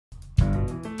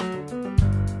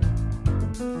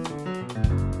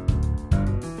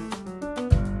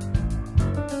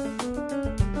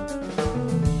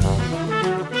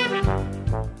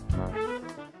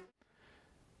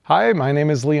Hi, my name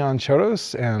is Leon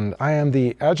Chodos, and I am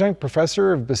the adjunct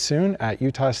professor of bassoon at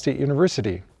Utah State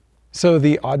University. So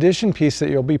the audition piece that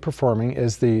you'll be performing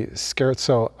is the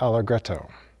Scherzo Allegretto.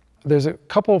 There's a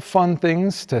couple fun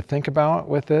things to think about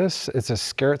with this. It's a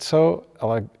Scherzo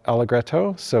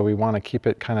Allegretto, so we want to keep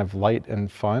it kind of light and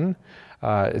fun.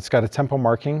 It's got a tempo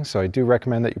marking, so I do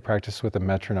recommend that you practice with a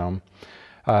metronome.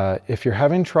 If you're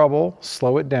having trouble,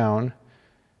 slow it down,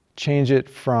 change it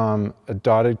from a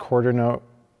dotted quarter note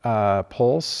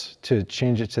pulse to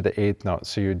change it to the eighth note,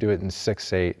 so you do it in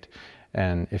 6/8.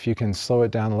 And if you can slow it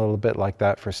down a little bit like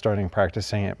that for starting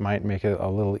practicing, it might make it a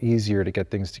little easier to get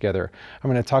things together.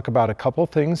 I'm going to talk about a couple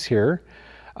things here.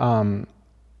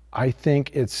 I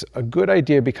think it's a good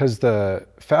idea because the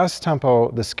fast tempo,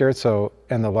 the scherzo,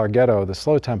 and the larghetto, the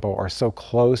slow tempo, are so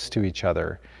close to each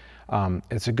other.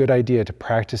 It's a good idea to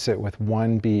practice it with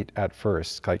one beat at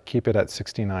first, like keep it at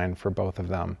 69 for both of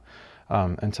them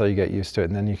until you get used to it.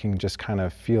 And then you can just kind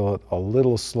of feel it a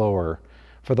little slower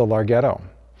for the larghetto.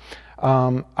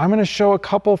 I'm going to show a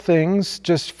couple things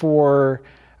just for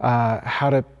how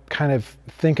to kind of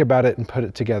think about it and put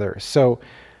it together. So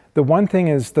the one thing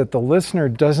is that the listener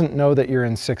doesn't know that you're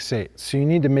in 6/8, so you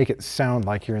need to make it sound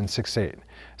like you're in 6/8.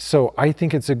 So I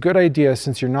think it's a good idea,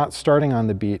 since you're not starting on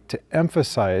the beat, to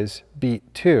emphasize beat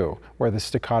 2, where the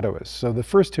staccato is. So the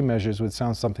first two measures would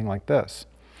sound something like this.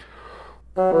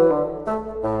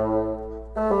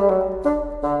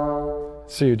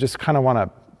 So you just kind of want to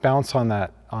bounce on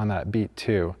that beat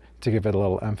 2 to give it a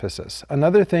little emphasis.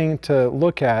 Another thing to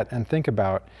look at and think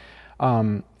about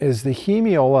is the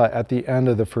hemiola at the end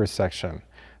of the first section.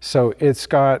 So it's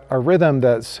got a rhythm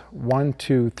that's 1,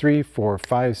 2, 3, 4,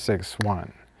 5, 6,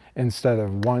 1 instead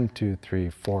of 1, 2, 3,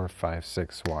 4, 5,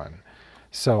 6, 1.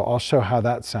 So I'll show how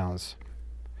that sounds.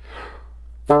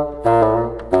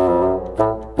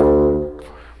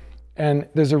 And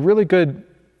there's a really good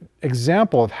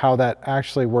example of how that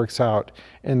actually works out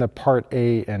in the part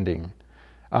A ending.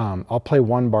 I'll play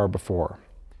one bar before.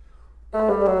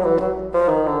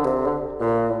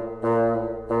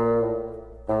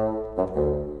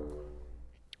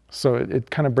 So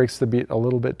it kind of breaks the beat a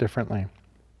little bit differently.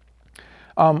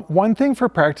 One thing for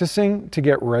practicing to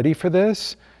get ready for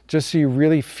this, just so you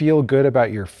really feel good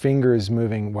about your fingers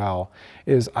moving well,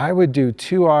 is I would do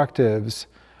 2 octaves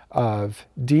of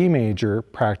D major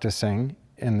practicing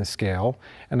in the scale,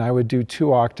 and I would do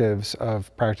 2 octaves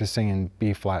of practicing in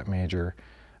B flat major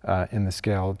in the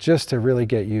scale, just to really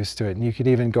get used to it. And you could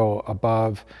even go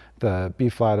above the B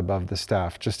flat above the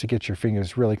staff, just to get your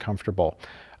fingers really comfortable.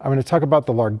 I'm going to talk about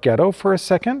the larghetto for a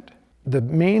second. The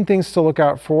main things to look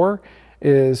out for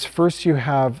is, first,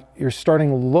 you're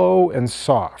starting low and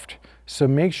soft. So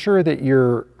make sure that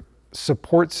your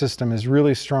support system is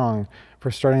really strong for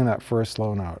starting that first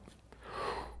low note.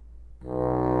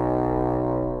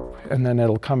 And then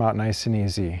it'll come out nice and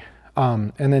easy.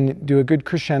 And then do a good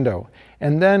crescendo.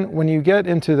 And then when you get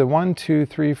into the 1, 2,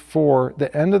 3, 4,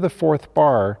 the end of the 4th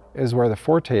bar is where the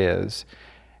forte is.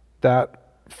 That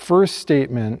first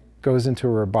statement goes into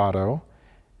a rubato,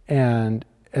 and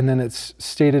then it's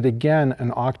stated again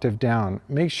an octave down.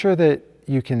 Make sure that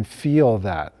you can feel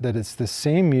that it's the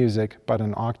same music but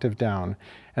an octave down.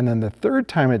 And then the third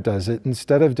time it does it,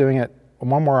 instead of doing it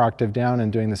one more octave down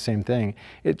and doing the same thing,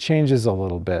 it changes a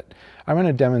little bit. I'm going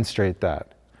to demonstrate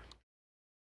that.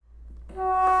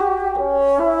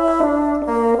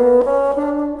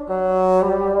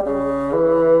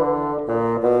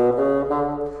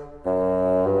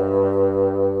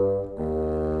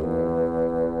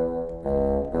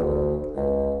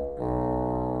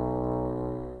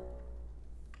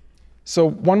 So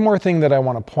one more thing that I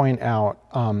want to point out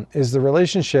is the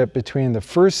relationship between the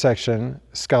first section,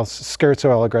 Scherzo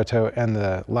Allegretto, and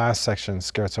the last section,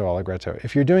 Scherzo Allegretto.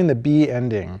 If you're doing the B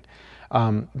ending,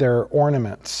 there are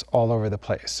ornaments all over the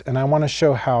place. And I want to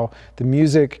show how the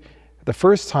music the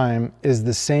first time is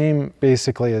the same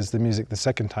basically as the music the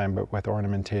second time, but with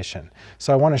ornamentation.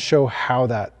 So I want to show how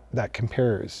that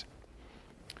compares.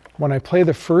 When I play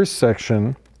the first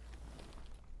section,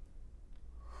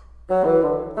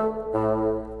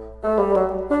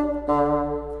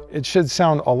 it should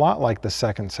sound a lot like the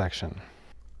second section.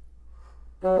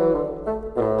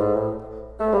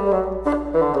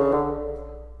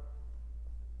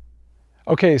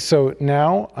 Okay, so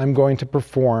now I'm going to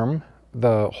perform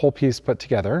the whole piece put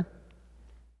together.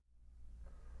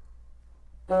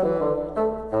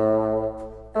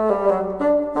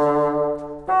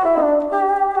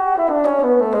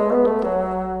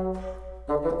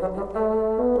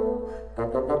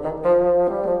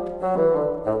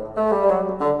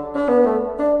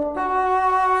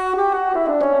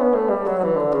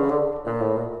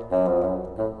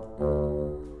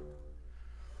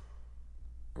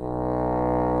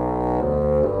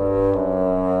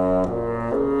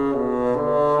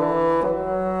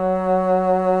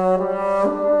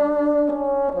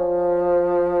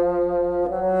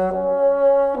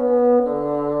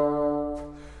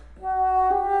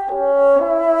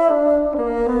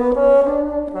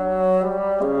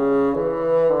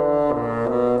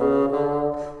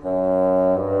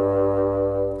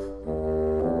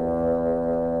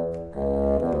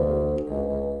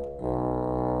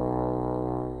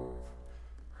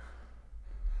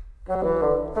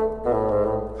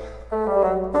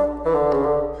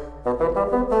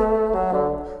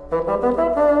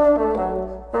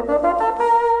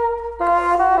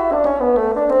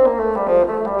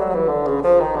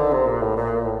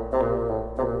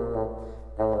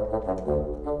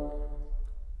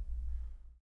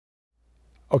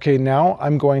 Okay, now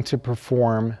I'm going to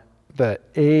perform the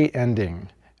A ending.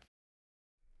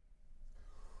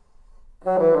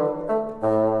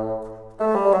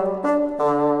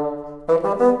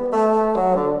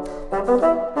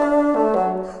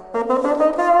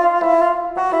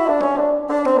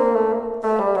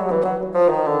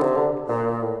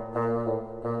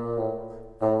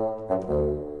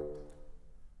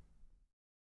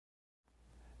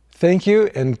 Thank you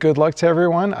and good luck to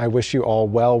everyone. I wish you all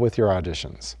well with your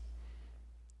auditions.